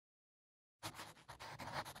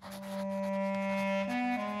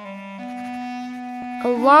A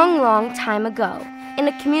long, long time ago, in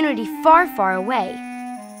a community far, far away,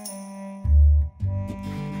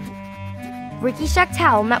 Ricky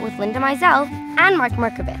Schachtel met with Linda Meisel and Mark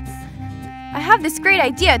Merkovitz. I have this great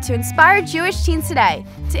idea to inspire Jewish teens today,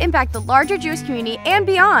 to impact the larger Jewish community and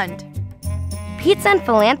beyond. Pizza and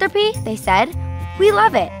philanthropy, they said. We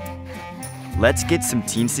love it. Let's get some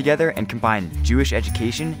teens together and combine Jewish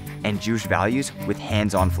education and Jewish values with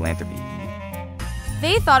hands-on philanthropy.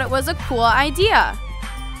 They thought it was a cool idea.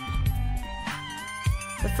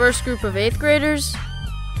 The first group of 8th graders?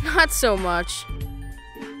 Not so much.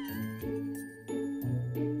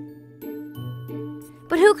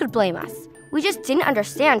 But who could blame us? We just didn't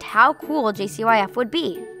understand how cool JCYF would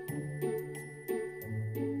be.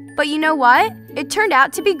 But you know what? It turned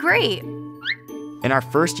out to be great. In our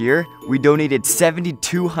first year, we donated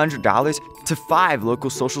 $7,200 to 5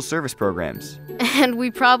 local social service programs. And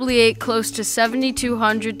we probably ate close to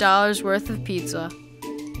 $7,200 worth of pizza.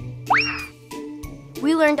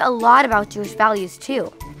 We learned a lot about Jewish values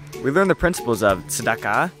too. We learned the principles of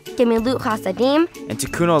tzedakah Gemilut Chasadim and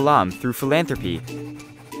tikkun olam through philanthropy.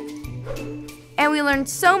 And we learned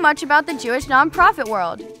so much about the Jewish nonprofit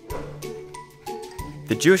world.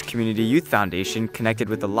 The Jewish Community Youth Foundation connected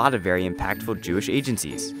with a lot of very impactful Jewish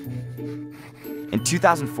agencies. In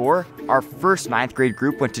 2004, our first 9th grade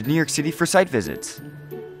group went to New York City for site visits.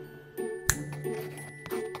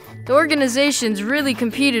 The organizations really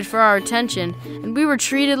competed for our attention, and we were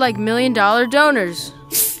treated like million-dollar donors.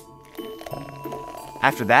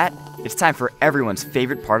 After that, it's time for everyone's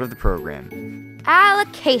favorite part of the program.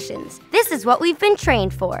 allocations. This is what we've been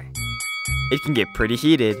trained for. It can get pretty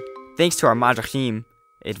heated. Thanks to our madrachim,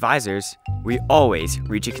 advisors, we always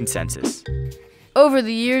reach a consensus. Over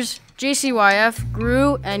the years, JCYF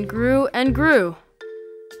grew and grew and grew.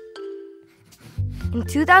 In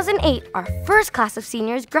 2008, our first class of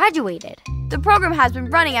seniors graduated. The program has been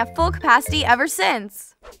running at full capacity ever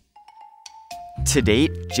since. To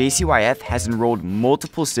date, JCYF has enrolled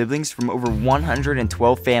multiple siblings from over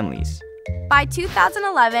 112 families. By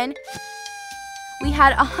 2011, we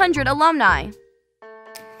had 100 alumni.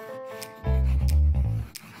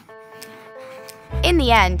 In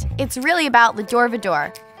the end, it's really about Lador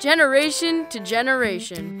Vador. Generation to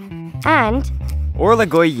generation. And Or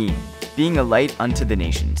Lagoyim, being a light unto the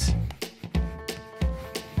nations.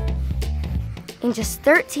 in just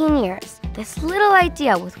 13 years, this little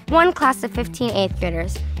idea with one class of 15 8th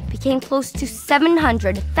graders became close to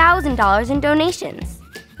 $700,000 in donations.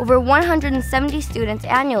 Over 170 students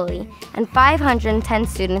annually and 510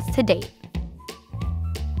 students to date.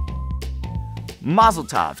 Mazel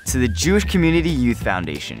tov to the Jewish Community Youth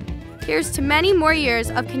Foundation. Here's to many more years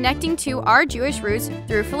of connecting to our Jewish roots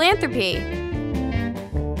through philanthropy.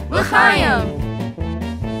 L'chaim!